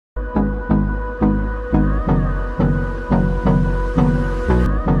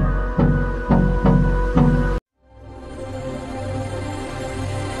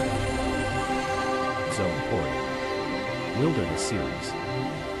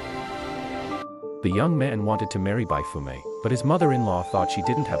The young man wanted to marry Baifume, but his mother-in-law thought she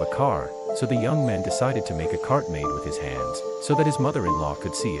didn't have a car, so the young man decided to make a cart made with his hands, so that his mother-in-law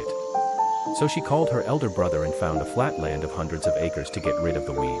could see it. So she called her elder brother and found a flat land of hundreds of acres to get rid of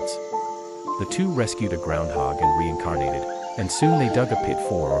the weeds. The two rescued a groundhog and reincarnated, and soon they dug a pit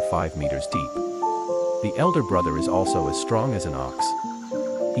 4 or 5 meters deep. The elder brother is also as strong as an ox.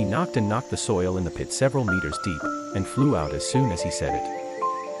 He knocked and knocked the soil in the pit several meters deep, and flew out as soon as he said it.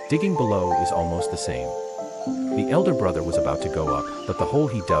 Digging below is almost the same. The elder brother was about to go up, but the hole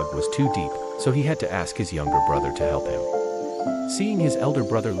he dug was too deep, so he had to ask his younger brother to help him. Seeing his elder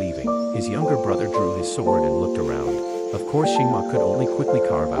brother leaving, his younger brother drew his sword and looked around. Of course Shingma could only quickly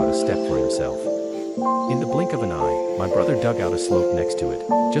carve out a step for himself. In the blink of an eye, my brother dug out a slope next to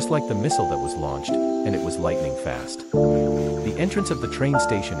it, just like the missile that was launched, and it was lightning fast. The entrance of the train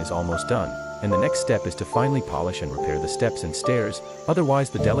station is almost done, and the next step is to finally polish and repair the steps and stairs, otherwise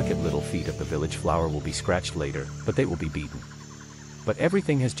the delicate little feet of the village flower will be scratched later, but they will be beaten. But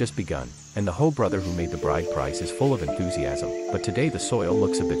everything has just begun, and the Ho brother who made the bride price is full of enthusiasm, but today the soil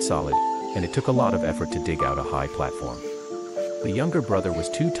looks a bit solid, and it took a lot of effort to dig out a high platform. The younger brother was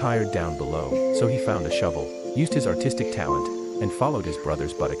too tired down below, so he found a shovel, used his artistic talent, and followed his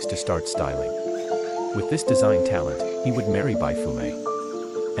brother's buttocks to start styling. With this design talent, he would marry Baifume.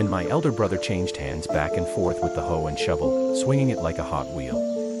 And my elder brother changed hands back and forth with the hoe and shovel, swinging it like a hot wheel.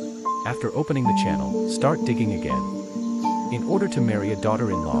 After opening the channel, start digging again. In order to marry a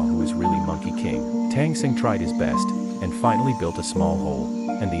daughter-in-law who is really Monkey King, Tang Sing tried his best, and finally built a small hole,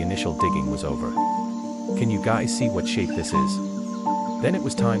 and the initial digging was over. Can you guys see what shape this is? Then it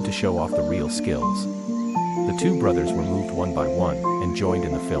was time to show off the real skills. The two brothers were moved one by one, and joined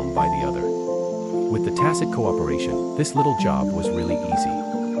in the film by the other. With the tacit cooperation, this little job was really easy.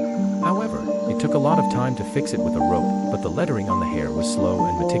 However, it took a lot of time to fix it with a rope, but the lettering on the hair was slow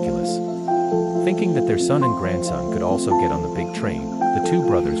and meticulous. Thinking that their son and grandson could also get on the big train, the two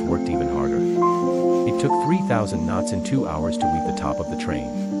brothers worked even harder. It took 3,000 knots in 2 hours to weave the top of the train.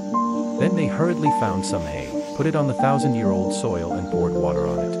 Then they hurriedly found some hay, put it on the 1,000-year-old soil and poured water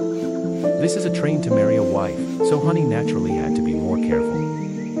on it. This is a train to marry a wife, so honey naturally had to be more careful.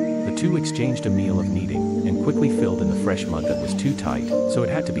 The two exchanged a meal of kneading, and quickly filled in the fresh mud that was too tight, so it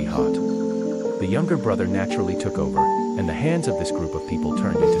had to be hot. The younger brother naturally took over, and the hands of this group of people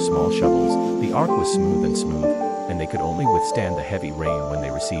turned into small shovels. The arc was smooth, and they could only withstand the heavy rain when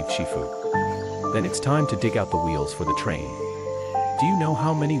they received Shifu. Then it's time to dig out the wheels for the train. Do you know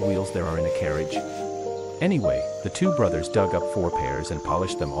how many wheels there are in a carriage? Anyway, the two brothers dug up 4 pairs and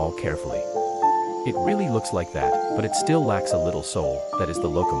polished them all carefully. It really looks like that, but it still lacks a little soul, that is the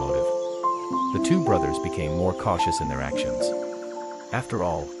locomotive. The two brothers became more cautious in their actions. After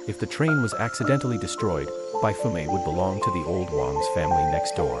all, if the train was accidentally destroyed, Baifume would belong to the old Wang's family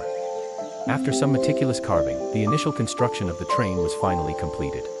next door. After some meticulous carving, the initial construction of the train was finally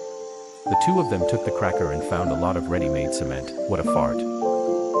completed. The two of them took the cracker and found a lot of ready-made cement. What a fart.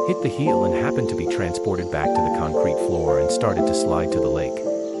 Hit the heel and happened to be transported back to the concrete floor and started to slide to the lake.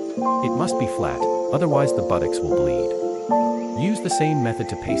 It must be flat, otherwise the buttocks will bleed. Use the same method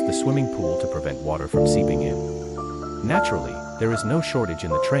to paste the swimming pool to prevent water from seeping in. Naturally, there is no shortage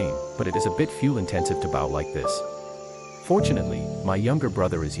in the train, but it is a bit fuel-intensive to bow like this. Fortunately, my younger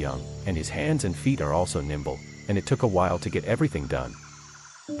brother is young, and his hands and feet are also nimble, and it took a while to get everything done.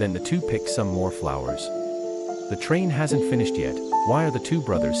 Then the two picked some more flowers. The train hasn't finished yet. Why are the two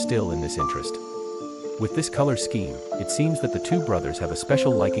brothers still in this interest? With this color scheme, it seems that the two brothers have a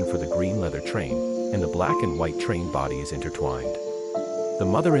special liking for the green leather train, and the black and white train body is intertwined. The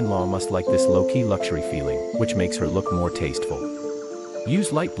mother-in-law must like this low-key luxury feeling, which makes her look more tasteful.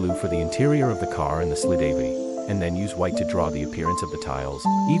 Use light blue for the interior of the car and the slidavy, and then use white to draw the appearance of the tiles.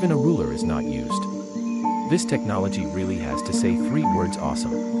 Even a ruler is not used. This technology really has to say 3 words: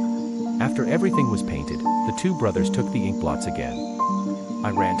 awesome. After everything was painted, the two brothers took the ink blots again. I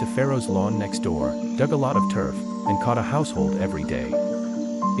ran to Pharaoh's lawn next door, dug a lot of turf, and caught a household every day.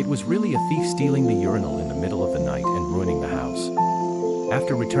 It was really a thief stealing the urinal in the middle of the night and ruining the house.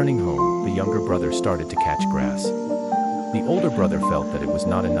 After returning home, the younger brother started to catch grass. The older brother felt that it was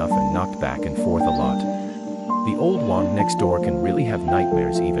not enough and knocked back and forth a lot. The old Wang next door can really have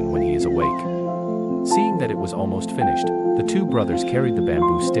nightmares even when he is awake. Seeing that it was almost finished, the two brothers carried the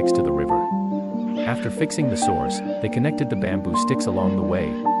bamboo sticks to the river. After fixing the source, they connected the bamboo sticks along the way,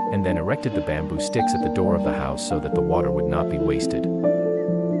 and then erected the bamboo sticks at the door of the house so that the water would not be wasted.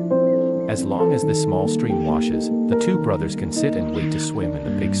 As long as this small stream washes, the two brothers can sit and wait to swim in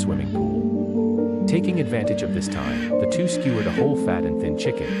the big swimming pool. Taking advantage of this time, the two skewered a whole fat and thin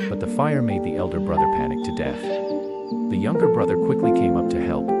chicken, but the fire made the elder brother panic to death. The younger brother quickly came up to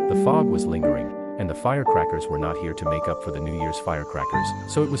help. The fog was lingering, and the firecrackers were not here to make up for the New Year's firecrackers,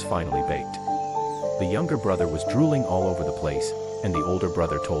 so it was finally baked. The younger brother was drooling all over the place, and the older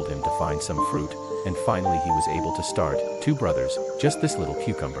brother told him to find some fruit, and finally he was able to start. Two brothers, just this little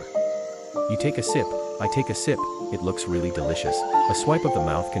cucumber. You take a sip, I take a sip, it looks really delicious. A swipe of the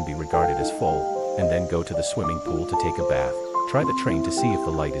mouth can be regarded as full, and then go to the swimming pool to take a bath. Try the train to see if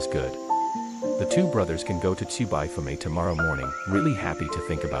the light is good. The two brothers can go to survivalist tomorrow morning, really happy to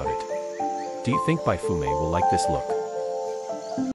think about it. Do you think Baifume will like this look?